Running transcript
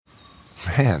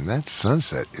Man, that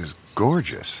sunset is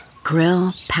gorgeous.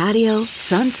 Grill, patio,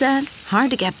 sunset.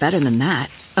 Hard to get better than that.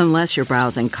 Unless you're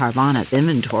browsing Carvana's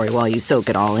inventory while you soak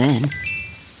it all in.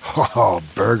 Oh,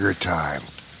 burger time.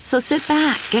 So sit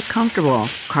back, get comfortable.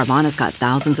 Carvana's got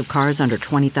thousands of cars under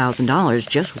 $20,000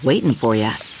 just waiting for you.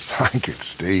 I could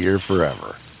stay here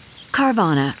forever.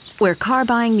 Carvana, where car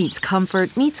buying meets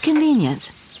comfort, meets convenience.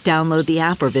 Download the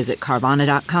app or visit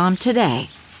Carvana.com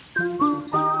today.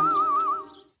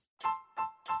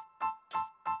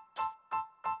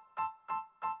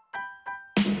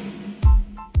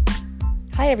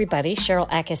 Hi everybody, Cheryl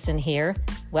Atkinson here.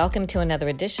 Welcome to another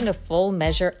edition of Full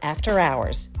Measure After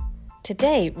Hours.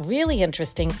 Today, really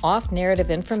interesting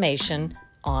off-narrative information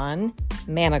on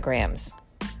mammograms.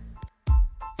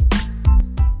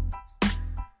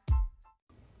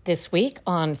 This week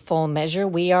on Full Measure,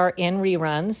 we are in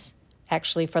reruns,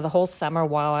 actually for the whole summer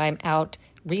while I'm out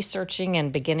researching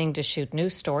and beginning to shoot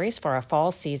news stories for our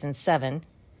fall season 7.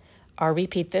 Our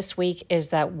repeat this week is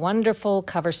that wonderful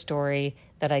cover story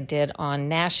that I did on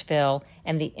Nashville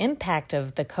and the impact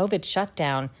of the COVID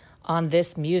shutdown on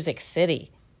this music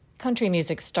city. Country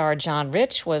music star John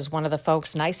Rich was one of the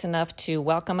folks nice enough to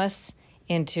welcome us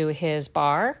into his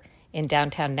bar in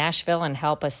downtown Nashville and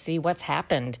help us see what's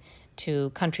happened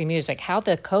to country music, how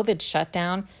the COVID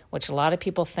shutdown, which a lot of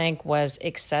people think was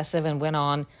excessive and went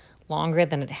on longer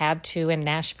than it had to in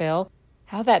Nashville,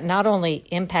 how that not only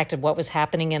impacted what was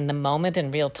happening in the moment in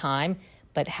real time,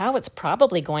 but how it's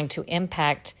probably going to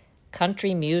impact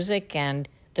country music and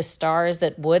the stars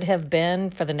that would have been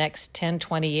for the next 10,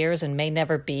 20 years and may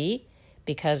never be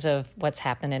because of what's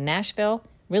happened in Nashville.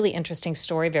 Really interesting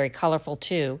story, very colorful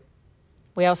too.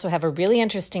 We also have a really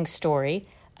interesting story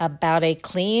about a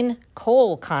clean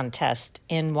coal contest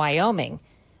in Wyoming,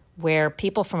 where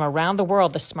people from around the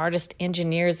world, the smartest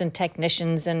engineers and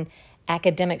technicians and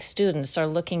academic students, are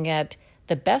looking at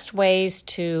the best ways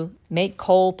to make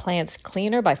coal plants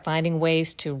cleaner by finding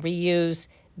ways to reuse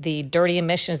the dirty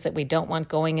emissions that we don't want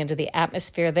going into the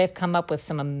atmosphere. They've come up with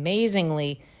some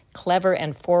amazingly clever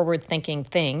and forward-thinking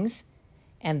things.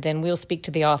 And then we'll speak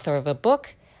to the author of a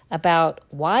book about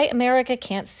why America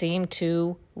can't seem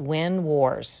to win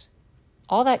wars.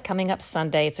 All that coming up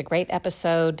Sunday. It's a great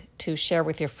episode to share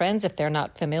with your friends. If they're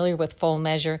not familiar with Full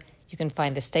Measure, you can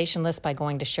find the station list by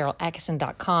going to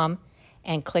CherylAtkinson.com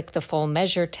and click the Full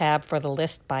Measure tab for the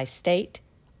list by state.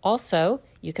 Also,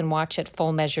 you can watch at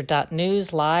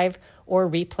fullmeasure.news live or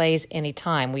replays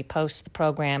anytime. We post the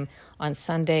program on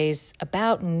Sundays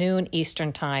about noon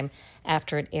Eastern Time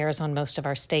after it airs on most of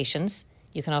our stations.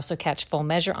 You can also catch Full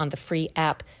Measure on the free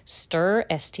app Stirr,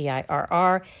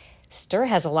 S-T-I-R-R. Stirr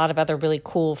has a lot of other really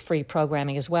cool free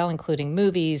programming as well, including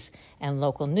movies and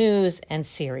local news and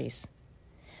series.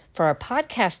 For our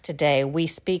podcast today, we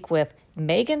speak with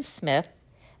Megan Smith,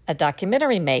 a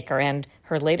documentary maker, and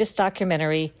her latest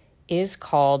documentary is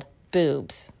called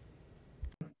Boobs.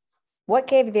 What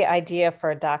gave you the idea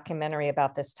for a documentary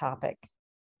about this topic?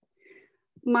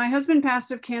 My husband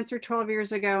passed of cancer 12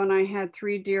 years ago, and I had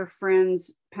 3 dear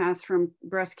friends pass from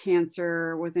breast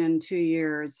cancer within 2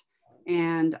 years.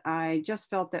 And I just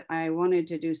felt that I wanted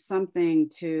to do something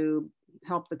to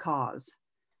help the cause.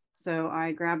 So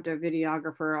I grabbed a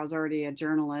videographer. I was already a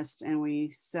journalist, and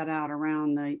we set out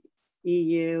around the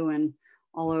EU and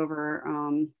all over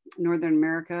Northern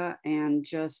America and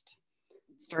just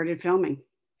started filming.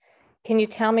 Can you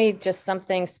tell me just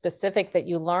something specific that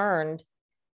you learned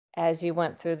as you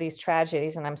went through these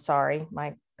tragedies? And I'm sorry,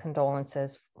 my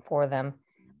condolences for them.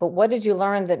 But what did you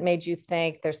learn that made you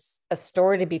think there's a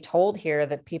story to be told here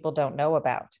that people don't know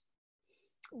about?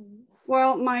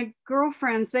 Well, my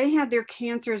girlfriends, they had their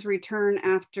cancers return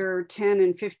after 10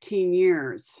 and 15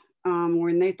 years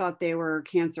when they thought they were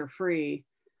cancer-free.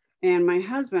 And my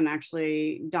husband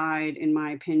actually died, in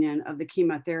my opinion, of the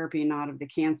chemotherapy, not of the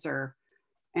cancer.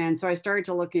 And so I started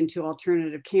to look into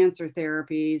alternative cancer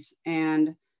therapies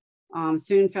and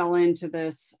soon fell into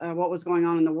this, what was going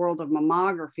on in the world of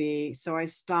mammography. So I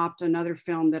stopped another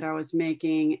film that I was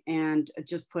making and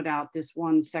just put out this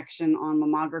one section on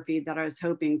mammography that I was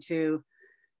hoping to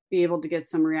be able to get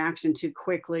some reaction to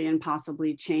quickly and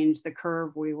possibly change the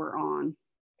curve we were on.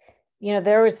 You know,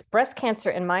 there was breast cancer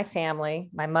in my family,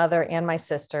 my mother and my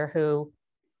sister, who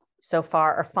so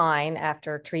far are fine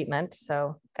after treatment.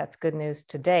 So that's good news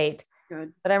to date.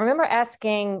 Good. But I remember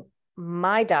asking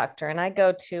my doctor, and I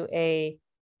go to a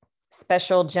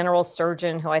special general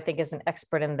surgeon who I think is an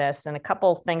expert in this. And a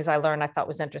couple of things I learned I thought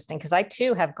was interesting, because I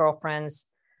too have girlfriends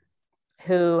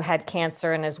who had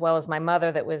cancer, and as well as my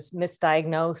mother that was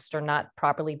misdiagnosed or not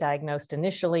properly diagnosed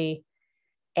initially.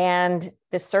 And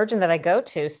the surgeon that I go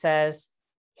to says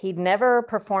He'd never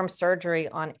performed surgery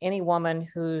on any woman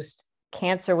whose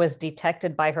cancer was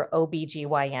detected by her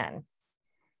OBGYN.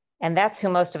 And that's who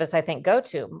most of us, I think, go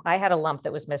to. I had a lump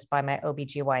that was missed by my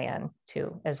OBGYN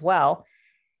too, as well.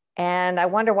 And I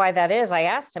wonder why that is. I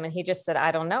asked him and he just said,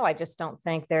 I don't know. I just don't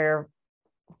think they're,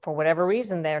 for whatever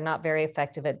reason, they're not very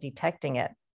effective at detecting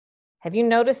it. Have you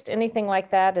noticed anything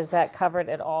like that? Is that covered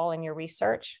at all in your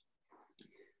research?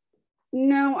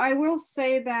 No, I will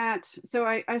say that. So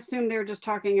I assume they're just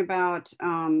talking about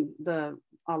the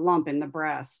lump in the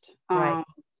breast. Right.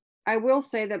 I will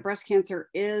say that breast cancer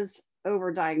is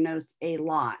overdiagnosed a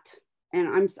lot,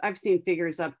 and I've seen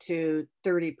figures up to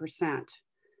 30%.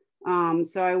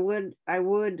 So I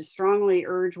would strongly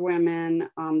urge women.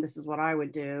 This is what I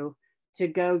would do, to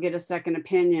go get a second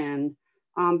opinion,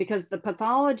 because the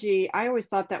pathology, I always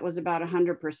thought that was about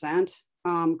 100%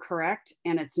 correct,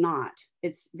 and it's not.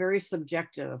 It's very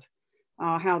subjective,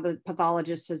 how the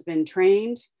pathologist has been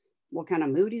trained, what kind of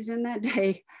mood he's in that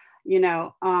day, you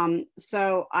know.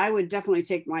 So I would definitely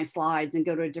take my slides and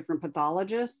go to a different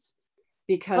pathologist,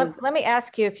 because Let me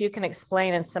ask you if you can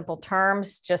explain in simple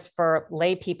terms, just for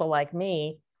lay people like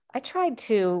me. I tried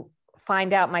to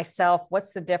find out myself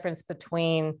what's the difference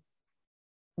between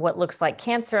what looks like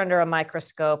cancer under a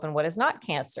microscope and what is not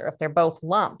cancer, if they're both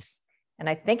lumps. And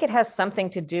I think it has something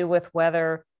to do with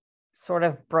whether sort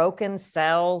of broken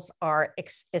cells are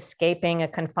escaping a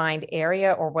confined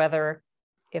area, or whether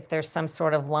if there's some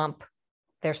sort of lump,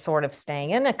 they're sort of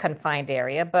staying in a confined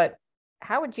area. But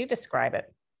how would you describe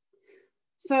it?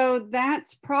 so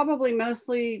that's probably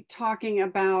mostly talking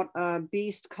about a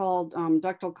beast called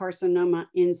ductal carcinoma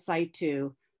in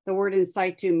situ. The word in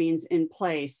situ means in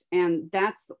place. And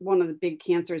that's one of the big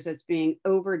cancers that's being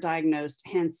overdiagnosed,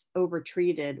 hence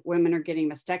overtreated. Women are getting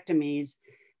mastectomies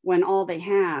when all they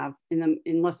have,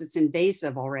 unless it's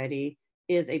invasive already,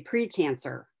 is a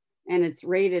precancer. And it's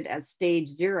rated as stage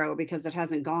 0 because it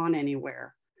hasn't gone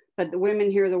anywhere. But the women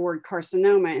hear the word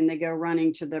carcinoma and they go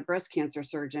running to the breast cancer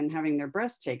surgeon having their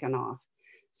breast taken off.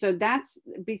 So that's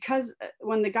because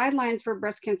when the guidelines for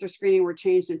breast cancer screening were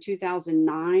changed in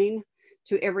 2009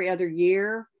 to every other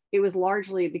year, it was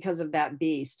largely because of that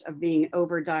beast of being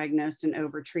overdiagnosed and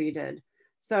overtreated.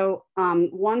 So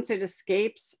once it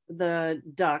escapes the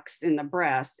ducts in the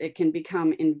breast, it can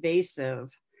become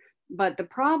invasive. But the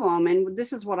problem, and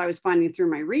this is what I was finding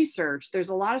through my research, there's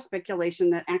a lot of speculation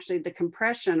that actually the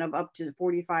compression of up to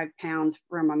 45 pounds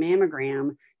from a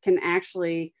mammogram can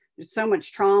actually, there's so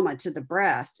much trauma to the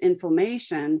breast,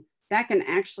 inflammation, that can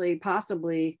actually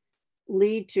possibly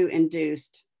lead to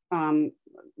induced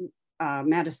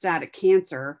metastatic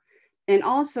cancer. And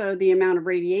also the amount of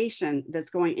radiation that's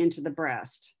going into the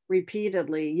breast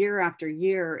repeatedly year after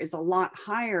year is a lot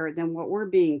higher than what we're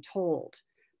being told,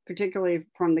 particularly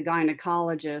from the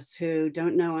gynecologists who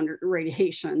don't know under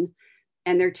radiation.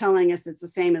 And they're telling us it's the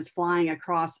same as flying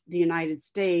across the United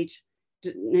States,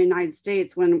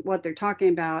 when what they're talking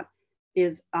about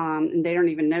is, and they don't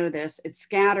even know this, it's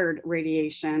scattered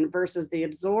radiation versus the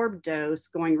absorbed dose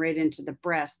going right into the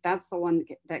breast. That's the one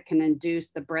that can induce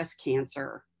the breast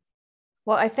cancer.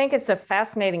 Well, I think it's a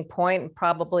fascinating point, and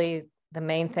probably the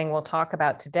main thing we'll talk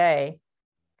about today,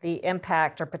 the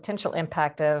impact or potential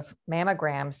impact of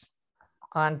mammograms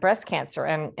on breast cancer.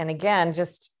 And again,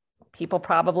 just people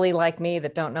probably like me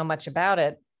that don't know much about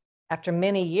it, after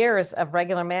many years of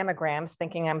regular mammograms,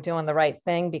 thinking I'm doing the right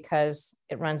thing because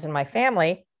it runs in my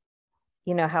family,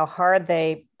 you know, how hard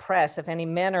they press. If any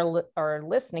men are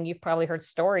listening, you've probably heard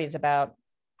stories about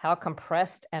how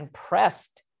compressed and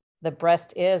pressed the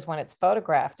breast is when it's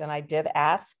photographed. And I did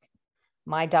ask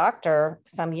my doctor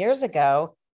some years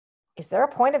ago, is there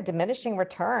a point of diminishing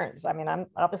returns? I mean, I'm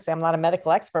not a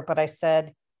medical expert, but I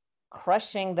said,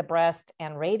 crushing the breast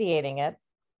and radiating it,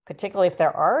 particularly if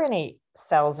there are any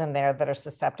cells in there that are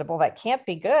susceptible, that can't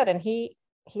be good. And he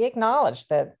acknowledged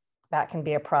that that can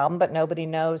be a problem, but nobody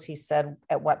knows, he said,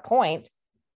 at what point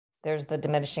there's the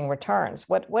diminishing returns.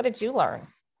 What did you learn?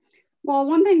 Well,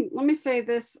 one thing, let me say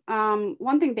this.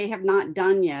 One thing they have not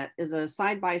done yet is a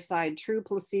side-by-side true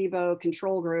placebo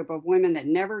control group of women that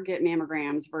never get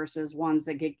mammograms versus ones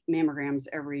that get mammograms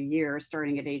every year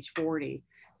starting at age 40.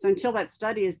 So until that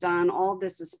study is done, all of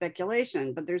this is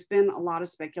speculation, but there's been a lot of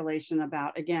speculation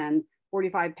about, again,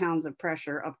 45 pounds of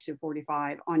pressure up to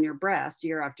 45 on your breast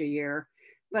year after year.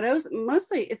 But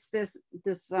mostly it's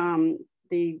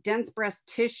the dense breast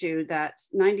tissue that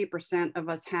 90% of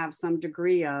us have some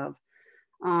degree of.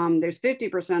 There's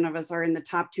 50% of us are in the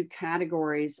top 2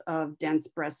 categories of dense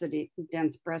breast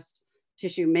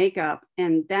tissue makeup.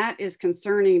 And that is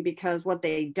concerning because what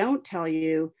they don't tell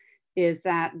you is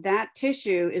that that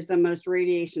tissue is the most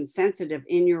radiation sensitive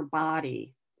in your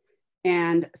body.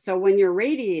 And so when you're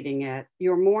radiating it,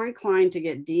 you're more inclined to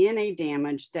get DNA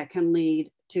damage that can lead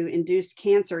to induced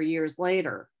cancer years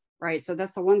later, right? So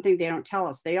that's the one thing they don't tell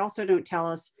us. They also don't tell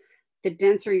us the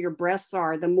denser your breasts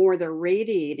are, the more they're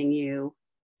radiating you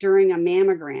during a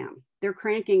mammogram. They're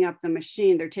cranking up the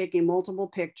machine. They're taking multiple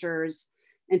pictures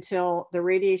until the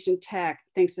radiation tech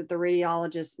thinks that the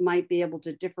radiologist might be able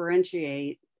to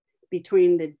differentiate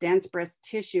between the dense breast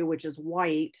tissue, which is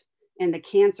white, and the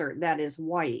cancer that is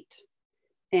white.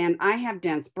 And I have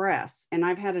dense breasts, and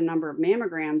I've had a number of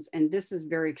mammograms, and this is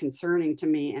very concerning to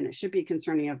me, and it should be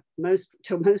concerning of most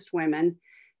women,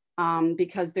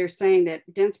 because they're saying that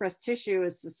dense breast tissue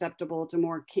is susceptible to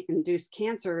more induced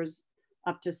cancers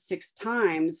up to 6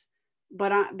 times.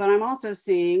 But I'm also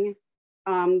seeing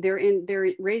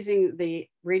they're raising the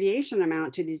radiation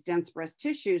amount to these dense breast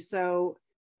tissues. So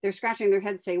they're scratching their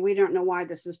head, say, we don't know why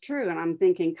this is true. And I'm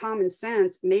thinking, common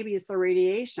sense, maybe it's the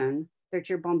radiation that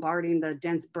you're bombarding the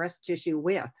dense breast tissue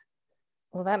with.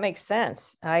 Well, that makes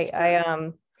sense.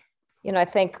 I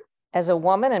think as a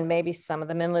woman, and maybe some of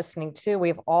the men listening too,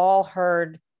 we've all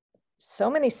heard so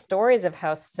many stories of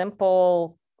how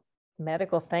simple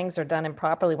medical things are done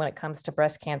improperly when it comes to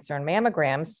breast cancer and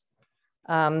mammograms.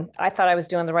 I thought I was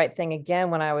doing the right thing again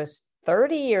when I was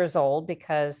 30 years old,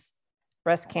 because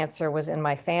breast cancer was in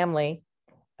my family,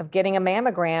 of getting a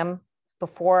mammogram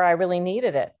before I really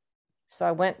needed it. So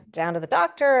I went down to the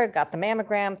doctor, got the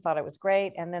mammogram, thought it was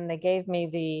great. And then they gave me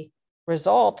the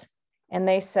result and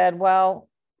they said, well,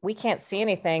 we can't see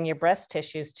anything. Your breast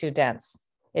tissue is too dense.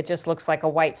 It just looks like a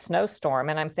white snowstorm.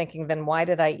 And I'm thinking, then why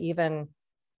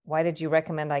did you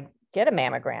recommend I get a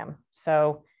mammogram?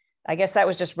 So I guess that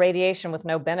was just radiation with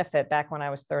no benefit back when I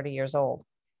was 30 years old.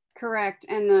 Correct.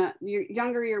 And the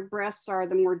younger your breasts are,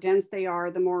 the more dense they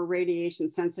are, the more radiation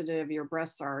sensitive your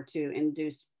breasts are to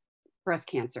induce breast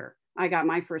cancer. I got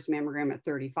my first mammogram at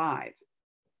 35.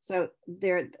 So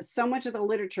there, so much of the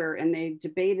literature, and they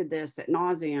debated this ad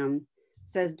nauseum,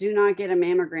 says do not get a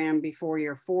mammogram before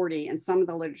you're 40. And some of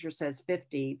the literature says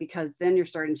 50, because then you're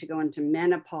starting to go into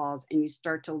menopause and you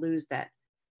start to lose that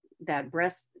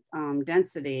breast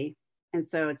density. And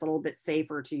so it's a little bit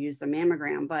safer to use the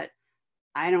mammogram. But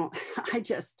after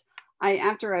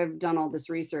I've done all this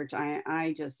research,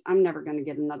 I'm never going to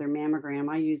get another mammogram.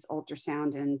 I use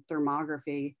ultrasound and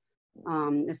thermography.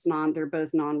 They're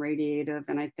both non-radiative,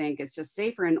 and I think it's just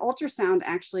safer. And ultrasound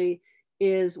actually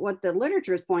is what the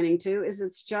literature is pointing to, is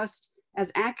it's just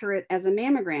as accurate as a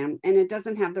mammogram, and it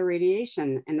doesn't have the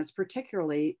radiation, and it's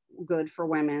particularly good for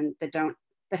women that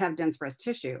have dense breast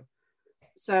tissue.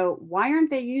 So why aren't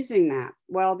they using that?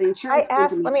 Well, the insurance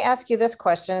company... Let me ask you this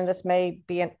question, and this may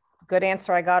be a good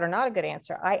answer I got or not a good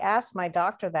answer. I asked my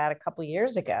doctor that a couple of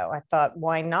years ago. I thought,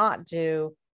 why not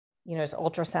do, is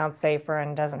ultrasound safer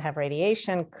and doesn't have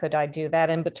radiation? Could I do that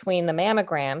in between the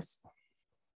mammograms?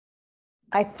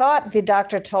 I thought the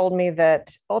doctor told me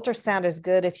that ultrasound is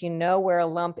good if you know where a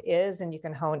lump is and you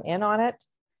can hone in on it,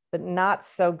 but not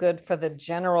so good for the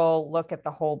general look at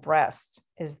the whole breast.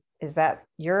 Is that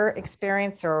your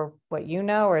experience or what you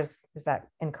know, or is that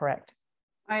incorrect?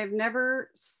 I have never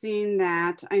seen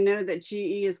that. I know that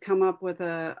GE has come up with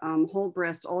a whole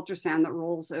breast ultrasound that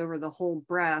rolls over the whole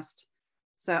breast.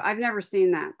 So I've never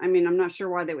seen that. I mean, I'm not sure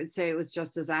why they would say it was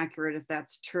just as accurate if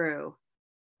that's true.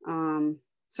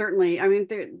 Certainly, I mean,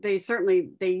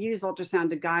 they use ultrasound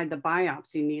to guide the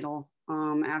biopsy needle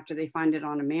after they find it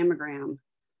on a mammogram,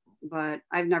 but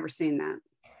I've never seen that.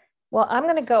 Well, I'm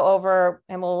going to go over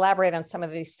and we'll elaborate on some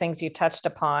of these things you touched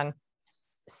upon.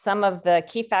 Some of the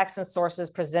key facts and sources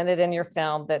presented in your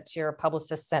film that your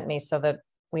publicist sent me so that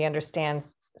we understand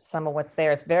some of what's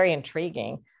there. It's very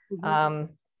intriguing.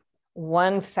 Mm-hmm.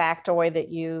 One factoid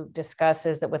that you discuss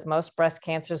is that with most breast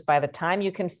cancers, by the time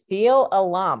you can feel a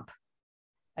lump,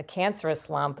 a cancerous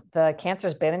lump, the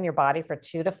cancer's been in your body for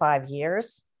 2 to 5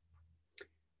 years.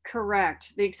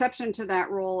 Correct. The exception to that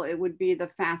rule, it would be the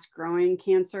fast growing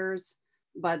cancers,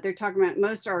 but they're talking about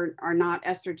most are not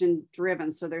estrogen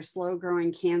driven. So they're slow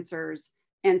growing cancers.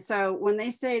 And so when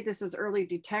they say this is early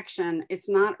detection, it's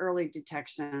not early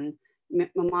detection.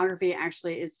 Mammography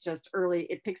actually is just early.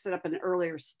 It picks it up at an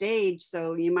earlier stage.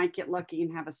 So you might get lucky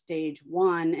and have a stage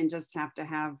 1 and just have to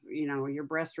have, your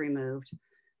breast removed.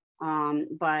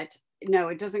 But no,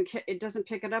 it doesn't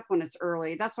pick it up when it's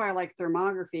early. That's why I like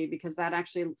thermography, because that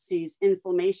actually sees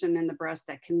inflammation in the breast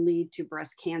that can lead to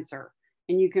breast cancer,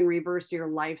 and you can reverse your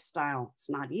lifestyle. It's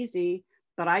not easy,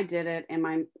 but I did it, and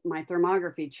my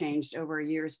thermography changed over a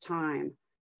year's time.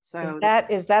 So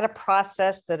is that a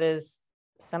process that is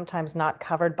sometimes not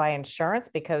covered by insurance?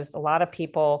 Because a lot of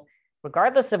people,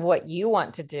 regardless of what you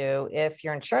want to do, if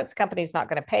your insurance company is not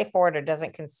going to pay for it or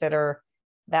doesn't consider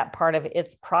that part of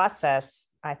its process,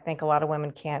 I think a lot of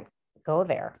women can't go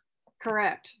there.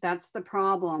 Correct. That's the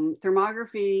problem.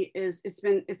 Thermography it's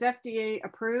FDA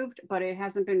approved, but it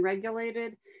hasn't been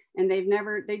regulated. And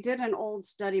they did an old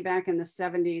study back in the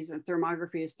 70s, and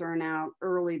thermography is thrown out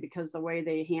early because the way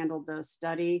they handled the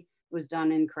study was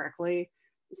done incorrectly.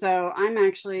 So I've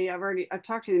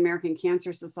talked to the American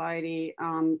Cancer Society,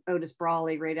 Otis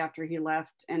Brawley, right after he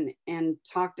left, and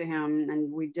talked to him.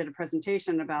 And we did a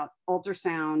presentation about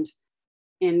ultrasound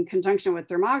in conjunction with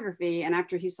thermography. And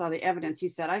after he saw the evidence, he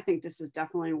said, I think this is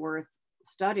definitely worth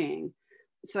studying.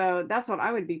 So that's what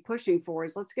I would be pushing for,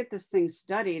 is let's get this thing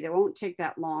studied. It won't take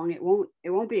that long. It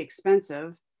won't be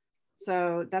expensive.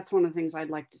 So that's one of the things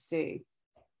I'd like to see.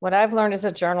 What I've learned as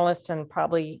a journalist, and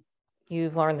probably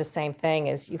you've learned the same thing,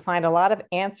 is you find a lot of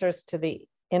answers to the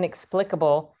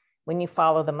inexplicable when you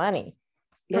follow the money.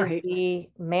 Right. Is the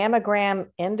mammogram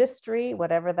industry,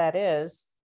 whatever that is,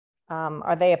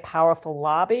 are they a powerful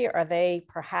lobby? Are they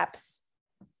perhaps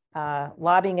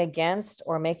lobbying against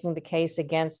or making the case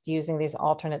against using these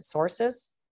alternate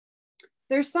sources?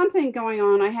 There's something going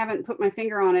on. I haven't put my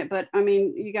finger on it, but I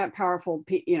mean, you got powerful,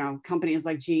 companies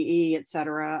like GE, et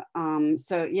cetera.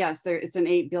 So yes, it's an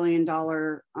 $8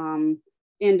 billion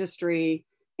industry,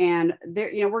 and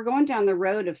we're going down the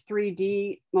road of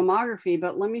 3D mammography.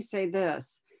 But let me say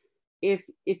this: if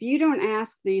you don't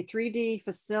ask the 3D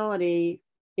facility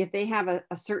if they have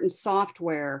a certain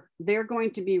software, they're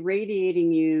going to be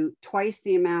radiating you twice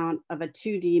the amount of a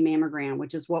 2D mammogram,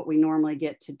 which is what we normally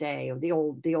get today, of the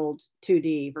old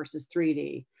 2D versus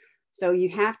 3D. So you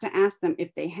have to ask them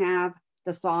if they have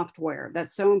the software.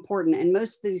 That's so important. And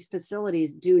most of these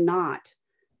facilities do not.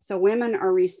 So women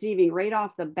are receiving right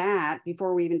off the bat,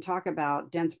 before we even talk about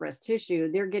dense breast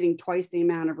tissue, they're getting twice the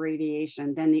amount of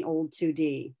radiation than the old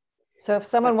 2D. So if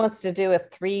someone wants to do a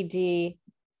 3D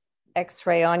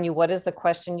X-ray on you, what is the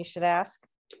question you should ask?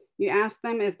 You ask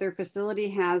them if their facility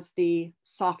has the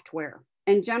software.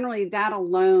 And generally that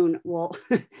alone will,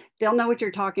 they'll know what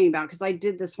you're talking about, because I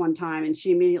did this one time and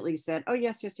she immediately said, oh,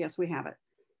 yes, we have it.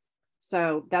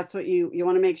 So that's what you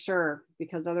want to make sure,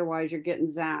 because otherwise you're getting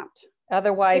zapped.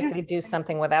 Otherwise they do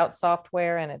something without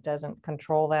software and it doesn't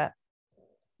control that.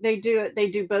 They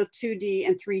do both 2D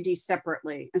and 3D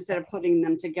separately instead of putting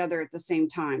them together at the same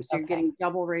time. So you're getting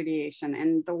double radiation,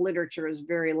 and the literature is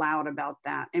very loud about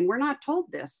that. And we're not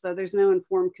told this, so there's no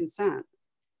informed consent.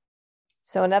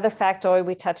 So another factoid,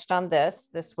 we touched on this.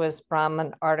 This was from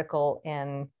an article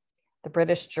in the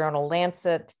British journal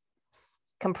Lancet.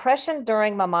 Compression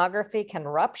during mammography can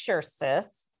rupture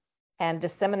cysts, and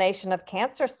dissemination of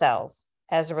cancer cells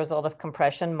as a result of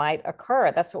compression might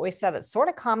occur. That's what we said. It's sort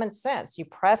of common sense. You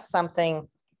press something,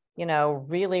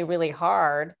 really, really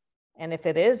hard. And if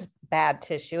it is bad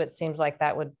tissue, it seems like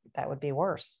that would be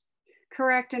worse.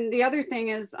 Correct. And the other thing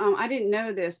is, I didn't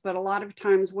know this, but a lot of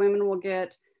times women will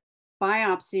get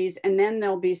biopsies and then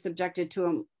they'll be subjected to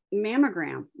a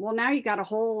mammogram. Well, now you got a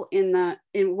hole in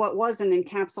what was an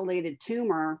encapsulated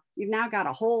tumor. You've now got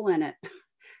a hole in it.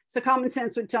 So common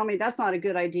sense would tell me that's not a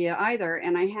good idea either.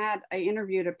 And I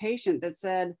interviewed a patient that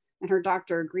said, and her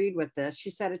doctor agreed with this, she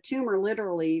said a tumor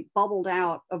literally bubbled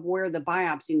out of where the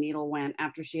biopsy needle went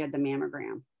after she had the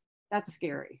mammogram. That's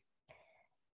scary.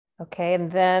 Okay, and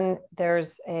then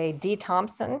there's a D.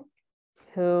 Thompson,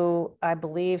 who I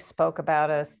believe spoke about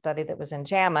a study that was in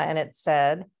JAMA, and it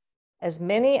said, as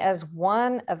many as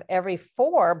 1 of every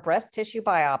 4 breast tissue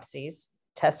biopsies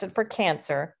tested for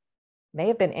cancer may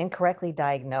have been incorrectly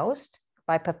diagnosed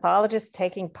by pathologists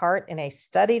taking part in a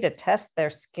study to test their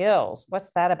skills.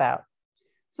 What's that about?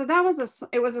 So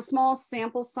it was a small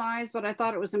sample size, but I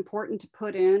thought it was important to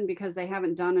put in because they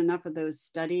haven't done enough of those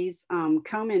studies.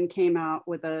 Komen came out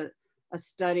with a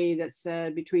study that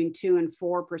said between 2 and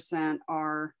 4%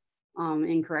 are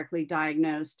incorrectly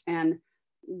diagnosed, and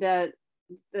that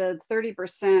the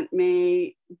 30%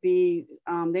 may be,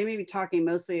 they may be talking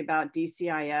mostly about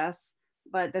DCIS.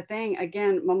 But the thing,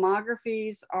 again,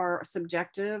 mammographies are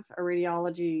subjective, a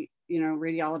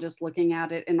radiologist looking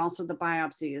at it, and also the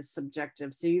biopsy is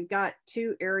subjective. So you've got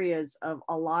 2 areas of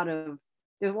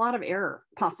there's a lot of error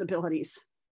possibilities.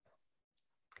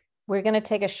 We're going to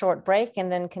take a short break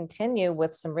and then continue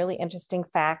with some really interesting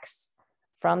facts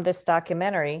from this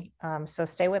documentary. So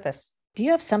stay with us. Do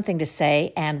you have something to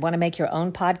say and want to make your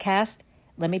own podcast?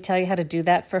 Let me tell you how to do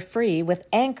that for free with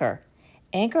Anchor.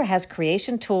 Anchor has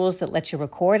creation tools that let you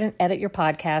record and edit your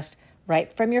podcast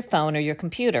right from your phone or your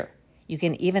computer. You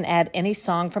can even add any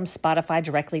song from Spotify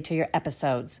directly to your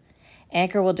episodes.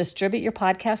 Anchor will distribute your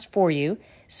podcast for you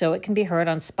so it can be heard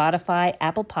on Spotify,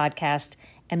 Apple Podcast,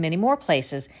 and many more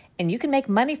places, and you can make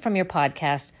money from your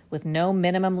podcast with no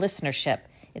minimum listenership.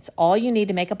 It's all you need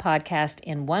to make a podcast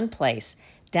in one place.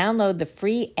 Download the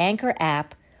free Anchor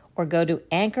app or go to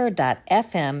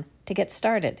anchor.fm to get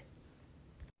started.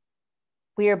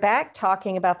 We are back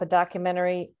talking about the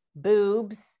documentary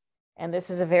Boobs, and this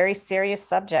is a very serious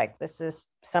subject. This is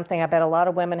something I bet a lot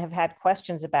of women have had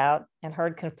questions about and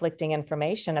heard conflicting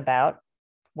information about,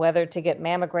 whether to get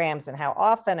mammograms and how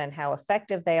often and how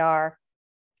effective they are.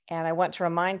 And I want to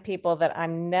remind people that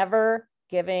I'm never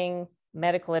giving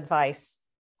medical advice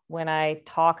when I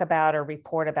talk about or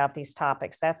report about these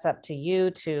topics. That's up to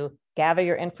you to gather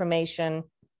your information,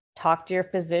 talk to your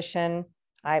physician.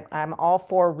 I'm all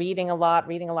for reading a lot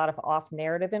of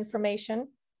off-narrative information.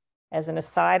 As an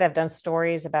aside, I've done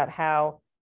stories about how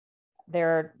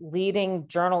their leading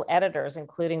journal editors,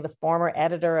 including the former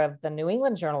editor of the New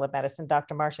England Journal of Medicine,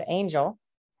 Dr. Marcia Angel,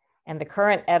 and the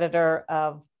current editor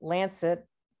of Lancet,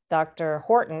 Dr.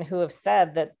 Horton, who have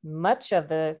said that much of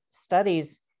the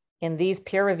studies in these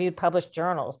peer-reviewed published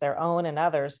journals, their own and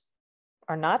others,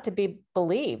 are not to be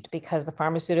believed because the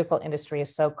pharmaceutical industry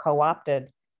has so co-opted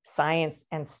science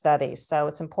and studies. So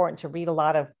it's important to read a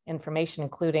lot of information,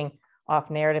 including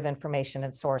off-narrative information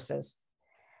and sources.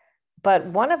 But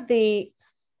one of the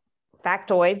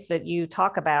factoids that you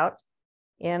talk about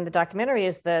in the documentary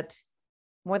is that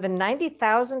more than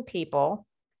 90,000 people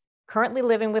currently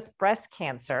living with breast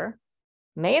cancer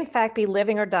may in fact be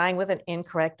living or dying with an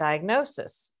incorrect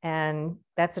diagnosis. And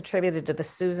that's attributed to the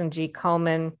Susan G.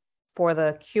 Komen for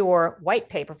the Cure white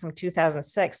paper from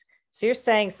 2006. So you're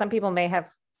saying some people may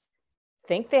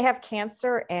think they have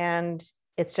cancer and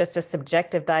it's just a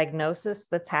subjective diagnosis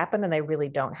that's happened and they really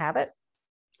don't have it?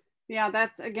 Yeah,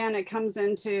 that's, again, it comes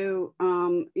into,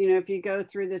 if you go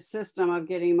through this system of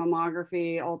getting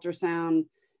mammography, ultrasound,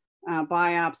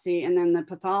 biopsy, and then the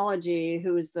pathology,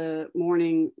 who is the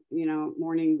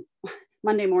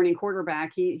Monday morning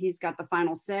quarterback, he's got the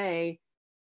final say.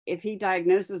 If he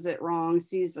diagnoses it wrong,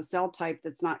 sees a cell type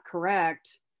that's not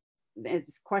correct,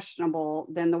 it's questionable,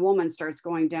 then the woman starts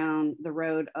going down the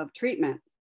road of treatment.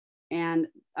 And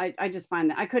I just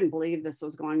find that I couldn't believe this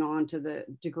was going on to the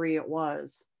degree it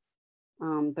was.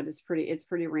 But it's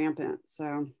pretty rampant.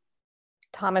 So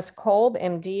Thomas Kolb,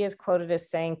 MD, is quoted as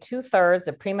saying 2/3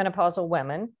 of premenopausal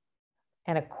women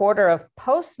and a quarter of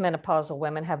postmenopausal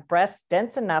women have breasts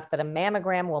dense enough that a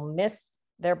mammogram will miss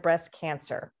their breast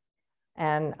cancer.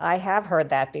 And I have heard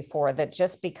that before, that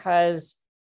just because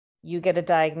you get a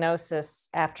diagnosis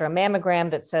after a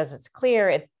mammogram that says it's clear,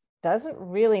 it doesn't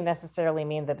really necessarily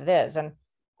mean that it is. And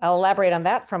I'll elaborate on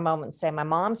that for a moment and say my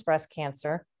mom's breast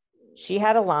cancer, she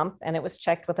had a lump and it was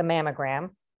checked with a mammogram.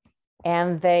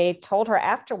 And they told her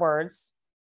afterwards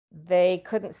they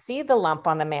couldn't see the lump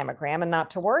on the mammogram and not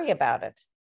to worry about it.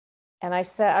 And I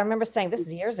remember saying, this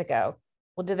is years ago,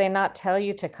 well, did they not tell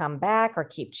you to come back or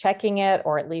keep checking it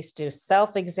or at least do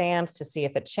self-exams to see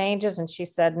if it changes? And she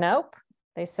said, nope,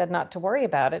 they said not to worry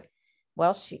about it.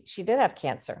 Well, she did have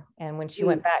cancer. And when she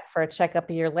went back for a checkup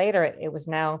a year later, it was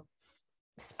now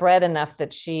spread enough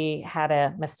that she had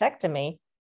a mastectomy.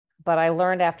 But I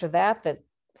learned after that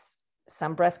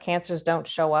some breast cancers don't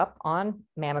show up on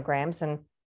mammograms. And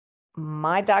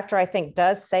my doctor, I think,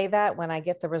 does say that when I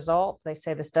get the result. They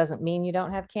say this doesn't mean you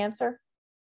don't have cancer.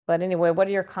 But anyway, what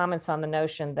are your comments on the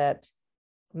notion that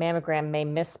mammogram may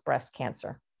miss breast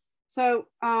cancer? So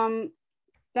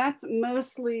that's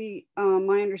mostly,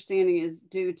 my understanding, is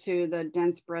due to the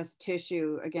dense breast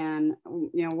tissue. Again,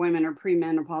 women are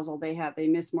premenopausal. They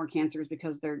miss more cancers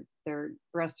because their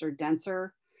breasts are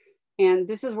denser. And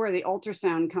this is where the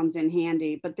ultrasound comes in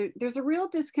handy. But there's a real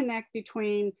disconnect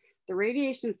between the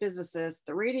radiation physicist,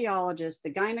 the radiologist,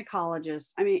 the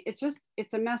gynecologist. I mean,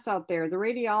 it's a mess out there. The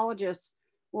radiologists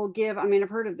will give, I've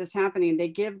heard of this happening. They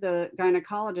give the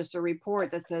gynecologist a report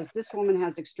that says this woman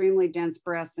has extremely dense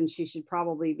breasts and she should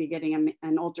probably be getting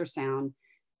an ultrasound.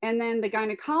 And then the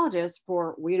gynecologist,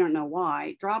 for we don't know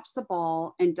why, drops the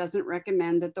ball and doesn't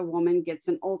recommend that the woman gets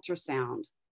an ultrasound.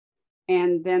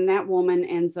 And then that woman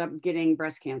ends up getting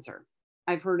breast cancer.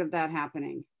 I've heard of that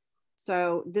happening.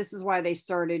 So this is why they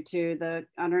started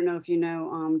I don't know if you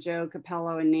know Joe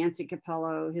Capello and Nancy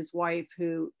Capello, his wife,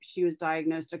 who she was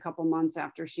diagnosed a couple months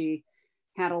after she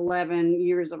had 11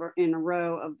 years in a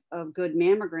row of good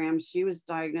mammograms. She was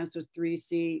diagnosed with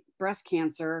 3C breast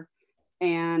cancer,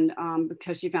 and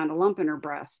because she found a lump in her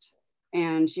breast.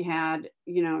 And she had,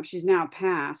 she's now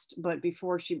passed, but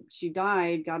before she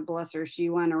died, God bless her, she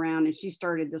went around and she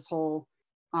started this whole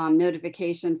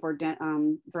notification for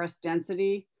breast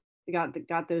density. They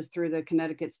got those through the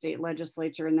Connecticut state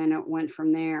legislature, and then it went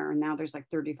from there. And now there's like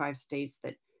 35 states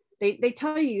that they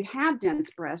tell you have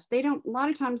dense breasts. A lot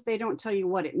of times they don't tell you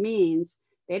what it means.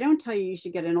 They don't tell you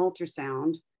should get an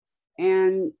ultrasound.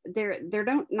 and they're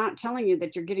not telling you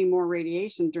that you're getting more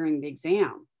radiation during the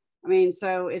exam. I mean,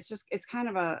 so it's kind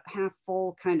of a half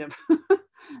full kind of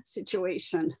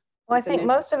situation. Well, I think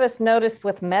most of us noticed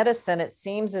with medicine, it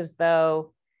seems as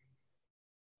though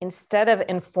instead of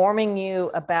informing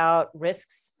you about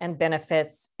risks and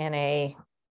benefits in a,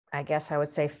 I guess I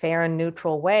would say, fair and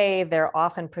neutral way, they're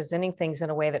often presenting things in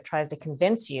a way that tries to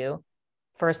convince you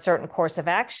for a certain course of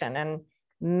action. And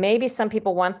maybe some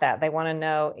people want that. They want to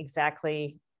know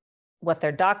exactly what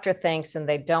their doctor thinks, and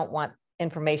they don't want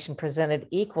information presented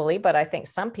equally. But I think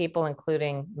some people,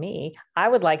 including me, I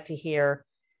would like to hear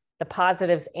the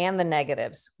positives and the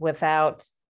negatives without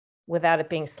it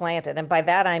being slanted. And by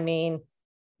that, I mean,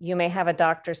 you may have a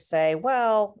doctor say,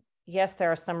 well, yes,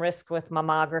 there are some risks with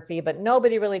mammography, but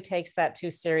nobody really takes that too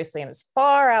seriously. And it's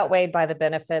far outweighed by the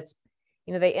benefits.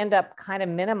 You know, they end up kind of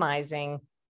minimizing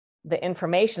the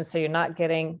information. So you're not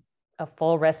getting a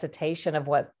full recitation of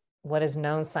what is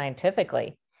known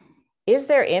scientifically. Is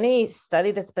there any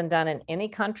study that's been done in any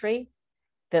country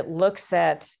that looks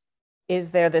at,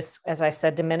 is there this, as I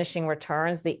said, diminishing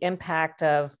returns, the impact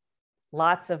of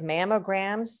lots of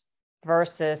mammograms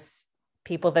versus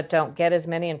people that don't get as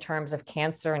many in terms of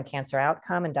cancer and cancer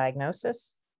outcome and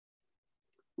diagnosis?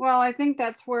 Well, I think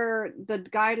that's where the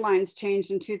guidelines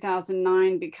changed in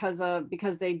 2009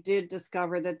 because they did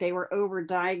discover that they were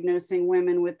overdiagnosing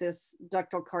women with this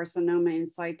ductal carcinoma in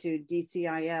situ,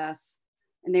 DCIS.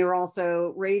 And they were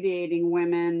also radiating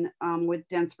women with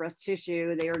dense breast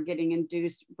tissue. They were getting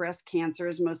induced breast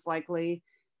cancers, most likely.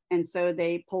 And so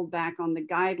they pulled back on the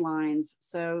guidelines.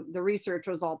 So the research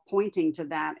was all pointing to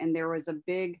that. And there was a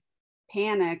big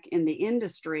panic in the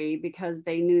industry because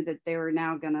they knew that they were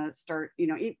now going to start, you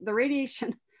know, the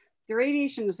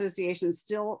radiation associations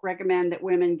still recommend that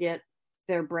women get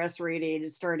their breasts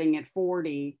radiated starting at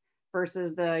 40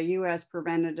 versus the US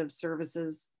Preventative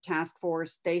Services Task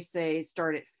Force. They say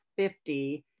start at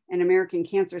 50, and American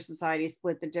Cancer Society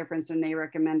split the difference and they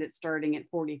recommend it starting at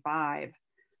 45.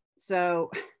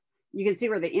 So you can see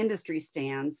where the industry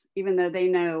stands, even though they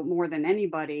know more than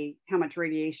anybody how much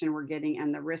radiation we're getting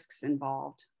and the risks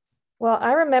involved. Well,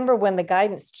 I remember when the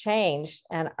guidance changed,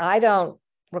 and I don't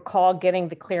recall getting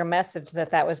the clear message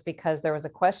that that was because there was a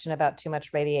question about too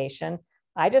much radiation.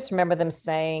 I just remember them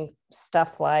saying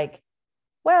stuff like,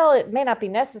 well, it may not be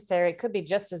necessary. It could be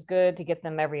just as good to get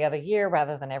them every other year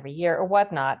rather than every year or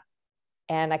whatnot.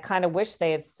 And I kind of wish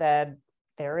they had said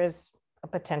there is a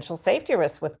potential safety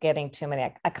risk with getting too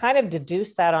many. I kind of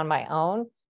deduced that on my own.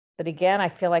 But again, I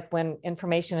feel like when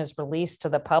information is released to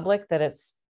the public, that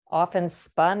it's often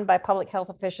spun by public health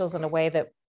officials in a way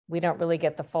that we don't really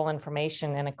get the full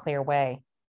information in a clear way.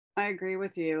 I agree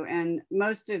with you. And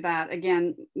most of that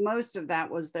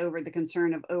was over the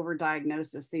concern of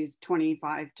overdiagnosis. These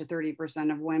 25 to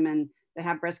 30% of women that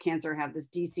have breast cancer have this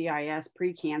DCIS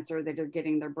precancer that are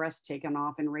getting their breasts taken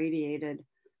off and radiated.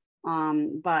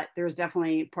 But there's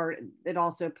definitely it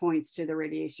also points to the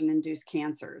radiation induced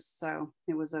cancers. So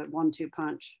it was a 1-2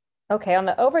 punch. Okay. On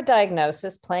the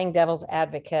overdiagnosis, playing devil's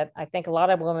advocate, I think a lot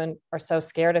of women are so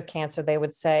scared of cancer, they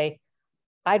would say,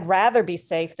 I'd rather be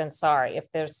safe than sorry.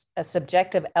 If there's a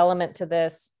subjective element to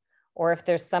this, or if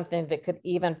there's something that could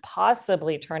even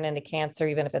possibly turn into cancer,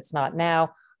 even if it's not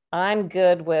now, I'm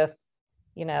good with,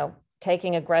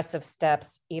 taking aggressive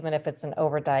steps, even if it's an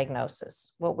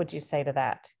overdiagnosis. What would you say to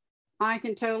that? I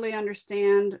can totally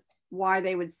understand why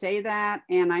they would say that.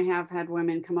 And I have had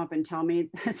women come up and tell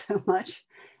me so much.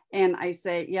 And I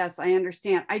say, yes, I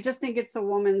understand. I just think it's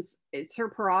it's her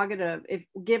prerogative. If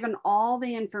given all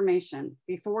the information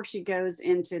before she goes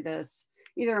into this,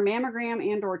 either a mammogram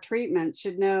and or treatment,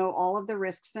 should know all of the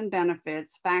risks and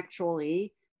benefits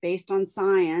factually based on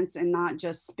science and not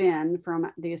just spin from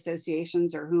the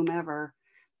associations or whomever.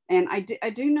 And I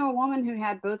do know a woman who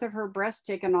had both of her breasts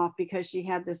taken off because she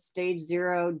had this stage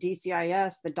 0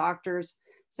 DCIS. The doctors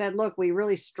said, look, we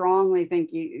really strongly think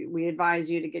we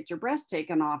advise you to get your breast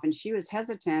taken off. And she was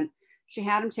hesitant. She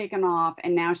had them taken off.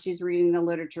 And now she's reading the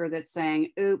literature that's saying,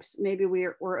 oops, maybe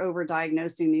we're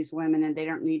overdiagnosing these women and they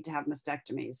don't need to have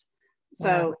mastectomies.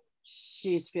 So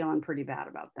she's feeling pretty bad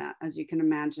about that, as you can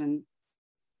imagine.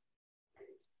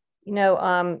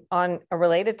 On a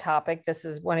related topic, this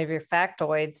is one of your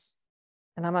factoids,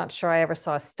 and I'm not sure I ever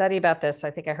saw a study about this. I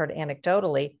think I heard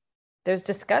anecdotally. There's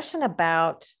discussion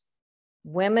about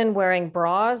women wearing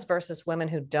bras versus women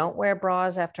who don't wear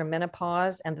bras after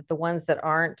menopause, and that the ones that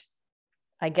aren't,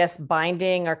 I guess,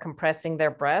 binding or compressing their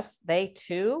breasts, they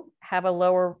too have a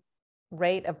lower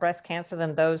rate of breast cancer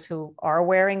than those who are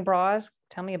wearing bras.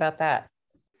 Tell me about that.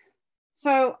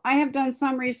 So I have done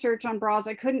some research on bras.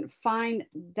 I couldn't find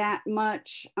that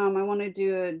much. I want to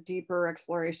do a deeper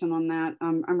exploration on that.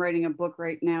 I'm writing a book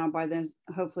right now by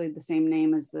hopefully the same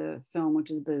name as the film,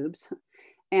 which is Boobs.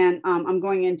 And I'm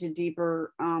going into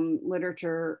deeper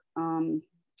literature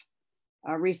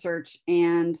research.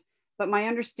 But my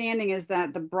understanding is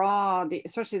that the bra,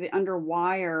 especially the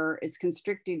underwire, is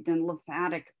constricting the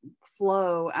lymphatic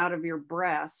flow out of your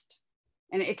breast.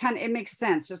 And it makes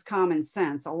sense, just common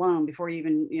sense alone before you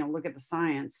even look at the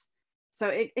science. So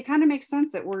it kind of makes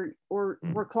sense that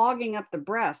we're clogging up the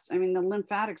breast. I mean, the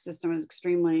lymphatic system is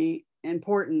extremely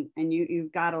important, and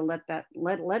you've got to let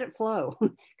it flow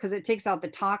because it takes out the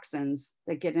toxins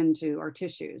that get into our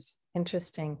tissues.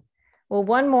 Interesting. Well,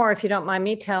 one more, if you don't mind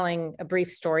me telling a brief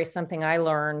story, something I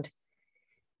learned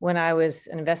when I was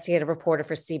an investigative reporter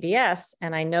for CBS,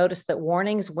 and I noticed that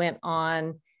warnings went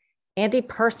on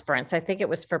antiperspirants. I think it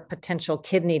was for potential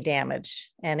kidney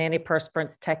damage, and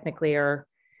antiperspirants technically are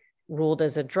ruled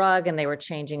as a drug, and they were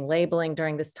changing labeling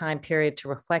during this time period to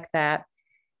reflect that.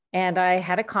 And I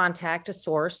had a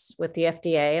source with the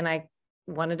FDA, and I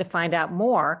wanted to find out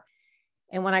more.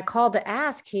 And when I called to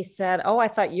ask, he said, "Oh, I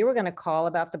thought you were going to call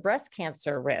about the breast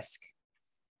cancer risk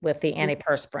with the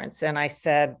antiperspirants." And I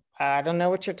said, "I don't know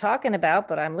what you're talking about,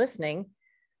 but I'm listening."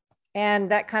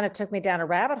 And that kind of took me down a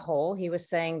rabbit hole. He was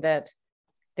saying that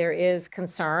there is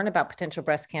concern about potential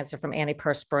breast cancer from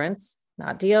antiperspirants,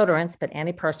 not deodorants, but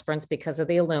antiperspirants because of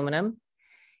the aluminum,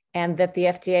 and that the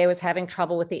FDA was having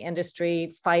trouble with the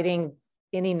industry fighting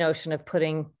any notion of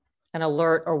putting an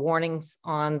alert or warnings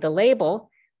on the label.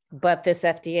 But this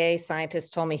FDA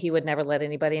scientist told me he would never let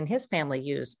anybody in his family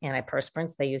use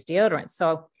antiperspirants. They use deodorants.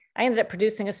 So I ended up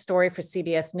producing a story for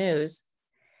CBS News.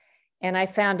 And I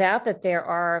found out that there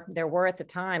were at the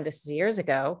time, this is years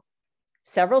ago,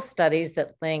 several studies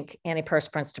that link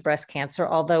antiperspirants to breast cancer,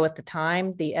 although at the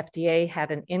time the FDA had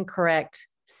an incorrect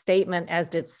statement, as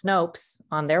did Snopes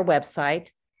on their website,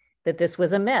 that this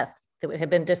was a myth, that it had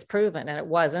been disproven, and it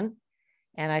wasn't.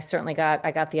 And I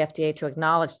got the FDA to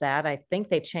acknowledge that. I think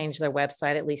they changed their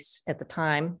website, at least at the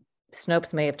time.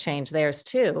 Snopes may have changed theirs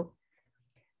too.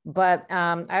 But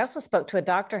I also spoke to a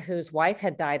doctor whose wife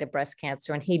had died of breast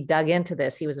cancer, and he dug into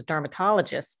this. He was a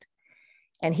dermatologist.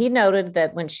 And he noted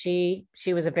that when she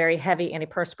was a very heavy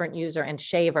antiperspirant user and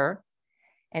shaver.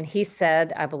 And he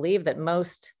said, I believe that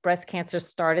most breast cancers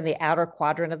start in the outer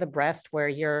quadrant of the breast where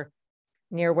you're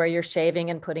near where you're shaving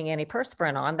and putting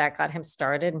antiperspirant on. That got him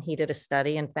started. And he did a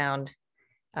study and found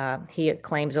he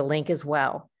claims a link as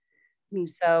well.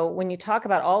 So when you talk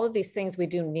about all of these things we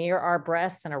do near our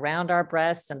breasts and around our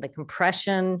breasts and the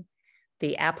compression,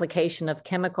 the application of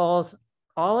chemicals,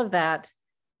 all of that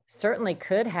certainly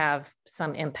could have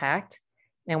some impact.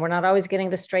 And we're not always getting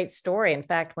the straight story. In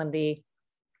fact, when the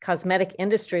cosmetic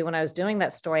industry, when I was doing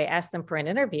that story, I asked them for an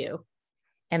interview,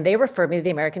 and they referred me to the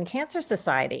American Cancer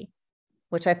Society,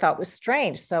 which I thought was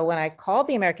strange. So when I called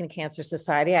the American Cancer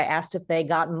Society, I asked if they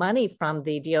got money from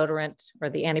the deodorant or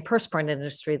the antiperspirant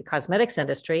industry, the cosmetics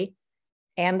industry,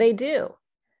 and they do.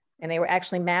 And they were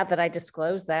actually mad that I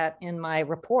disclosed that in my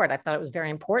report. I thought it was very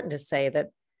important to say that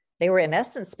they were in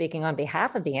essence speaking on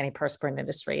behalf of the antiperspirant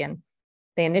industry. And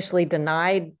they initially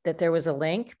denied that there was a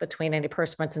link between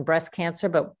antiperspirants and breast cancer.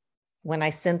 But when I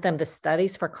sent them the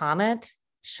studies for comment,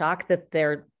 shocked that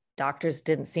their doctors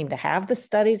didn't seem to have the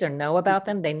studies or know about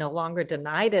them. They no longer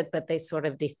denied it, but they sort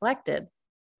of deflected,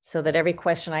 so that every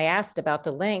question I asked about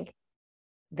the link,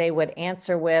 they would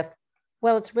answer with,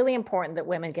 well, it's really important that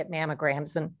women get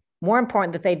mammograms, and more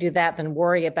important that they do that than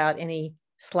worry about any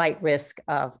slight risk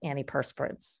of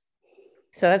antiperspirants.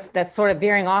 So that's sort of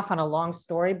veering off on a long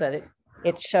story, but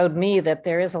it showed me that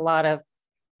there is a lot of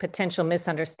potential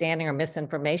misunderstanding or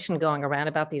misinformation going around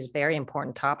about these very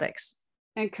important topics.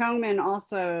 And Komen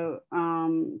also,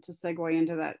 to segue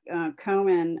into that,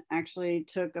 Komen actually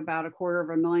took about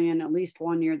 $250,000, at least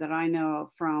 1 year that I know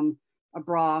of, from a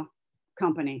bra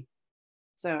company.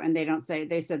 So, and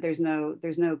they said there's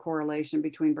no correlation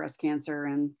between breast cancer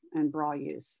and bra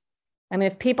use. I mean,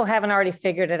 if people haven't already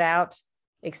figured it out,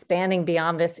 expanding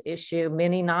beyond this issue,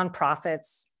 many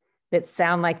nonprofits that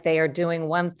sound like they are doing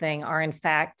one thing are in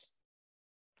fact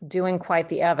doing quite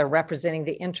the other, representing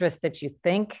the interest that you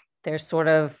think they're sort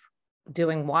of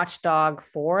doing watchdog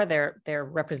for. They're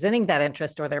representing that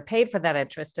interest, or they're paid for that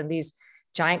interest. And these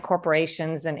giant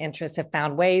corporations and interests have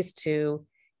found ways to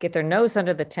get their nose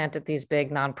under the tent at these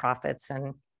big nonprofits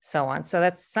and so on. So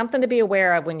that's something to be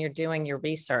aware of when you're doing your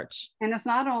research. And it's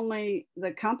not only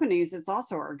the companies, it's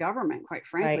also our government, quite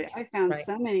frankly. Right. I found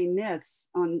so many myths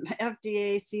on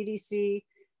FDA, CDC.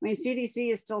 I mean,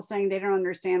 CDC is still saying they don't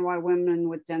understand why women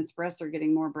with dense breasts are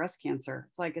getting more breast cancer.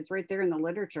 It's like, it's right there in the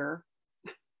literature.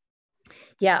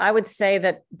 Yeah, I would say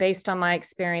that based on my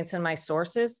experience and my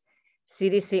sources,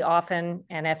 CDC often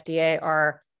and FDA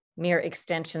are mere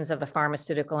extensions of the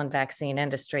pharmaceutical and vaccine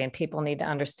industry. And people need to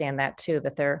understand that too,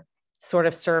 that they're sort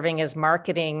of serving as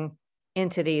marketing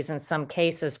entities in some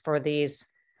cases for these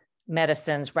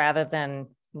medicines rather than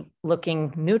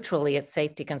looking neutrally at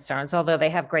safety concerns. Although they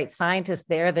have great scientists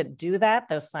there that do that,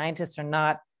 those scientists are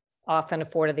not often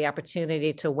afforded the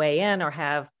opportunity to weigh in or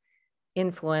have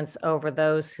influence over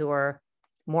those who are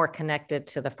more connected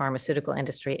to the pharmaceutical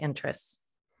industry interests.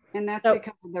 And that's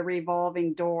because of the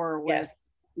revolving door with,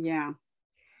 yes.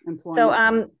 Employment.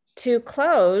 So to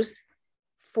close,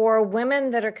 for women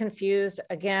that are confused,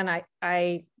 again,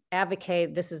 I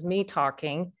advocate, this is me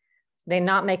talking, they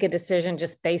not make a decision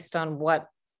just based on what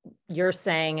you're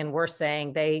saying and we're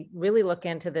saying. They really look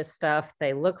into this stuff.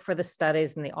 They look for the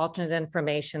studies and the alternate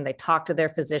information. They talk to their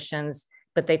physicians,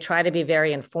 but they try to be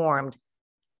very informed.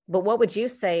 But what would you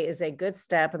say is a good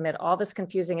step amid all this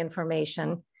confusing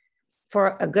information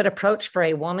for a good approach for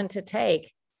a woman to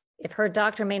take if her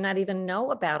doctor may not even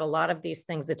know about a lot of these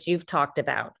things that you've talked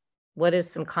about? What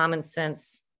is some common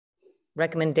sense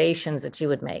recommendations that you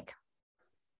would make?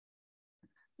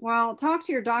 Well, talk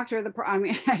to your doctor.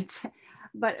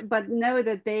 But know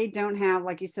that they don't have,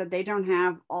 like you said, they don't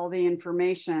have all the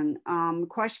information.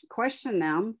 Question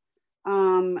them.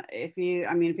 If you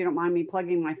don't mind me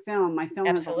plugging my film,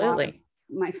 Absolutely.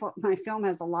 My film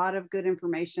has a lot of good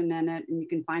information in it, and you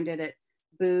can find it at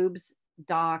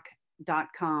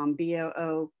boobsdoc.com,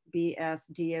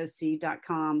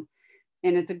 boobsdoc.com.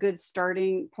 And it's a good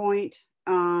starting point.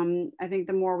 I think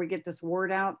the more we get this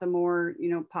word out, the more,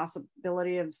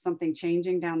 possibility of something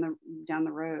changing down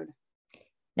the road.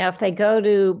 Now, if they go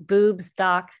to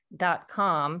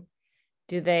boobsdoc.com,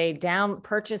 do they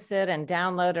purchase it and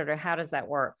download it, or how does that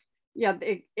work? Yeah,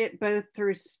 it both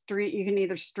through stream. You can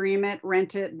either stream it,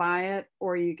 rent it, buy it,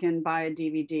 or you can buy a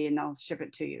DVD and they'll ship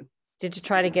it to you. Did you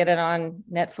try to get it on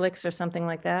Netflix or something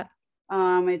like that?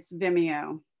 It's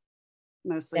Vimeo,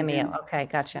 mostly. Vimeo. Okay,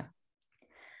 gotcha.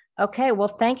 Okay, well,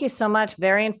 thank you so much.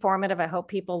 Very informative. I hope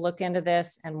people look into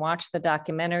this and watch the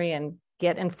documentary and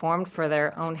get informed for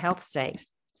their own health's sake.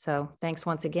 So thanks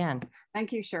once again.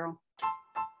 Thank you, Cheryl.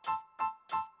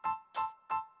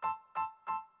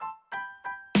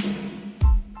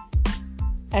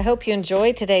 I hope you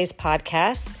enjoyed today's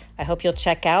podcast. I hope you'll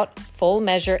check out Full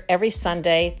Measure every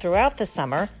Sunday throughout the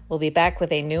summer. We'll be back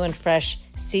with a new and fresh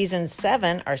Season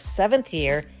 7, our 7th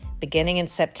year, beginning in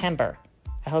September.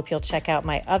 I hope you'll check out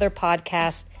my other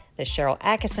podcast, the Cheryl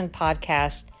Atkinson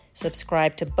Podcast.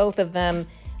 Subscribe to both of them.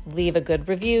 Leave a good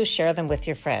review. Share them with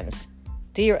your friends.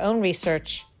 Do your own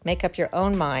research. Make up your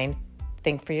own mind.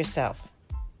 Think for yourself.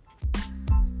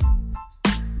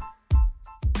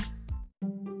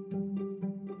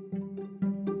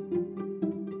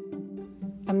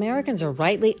 Americans are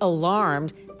rightly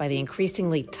alarmed by the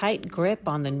increasingly tight grip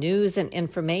on the news and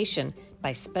information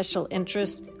by special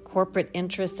interests, corporate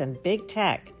interests, and big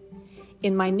tech.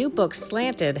 In my new book,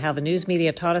 Slanted, How the News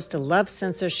Media Taught Us to Love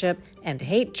Censorship and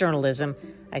Hate Journalism,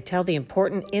 I tell the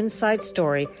important inside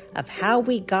story of how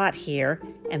we got here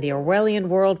and the Orwellian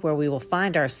world where we will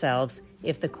find ourselves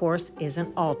if the course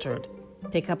isn't altered.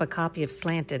 Pick up a copy of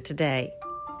Slanted today.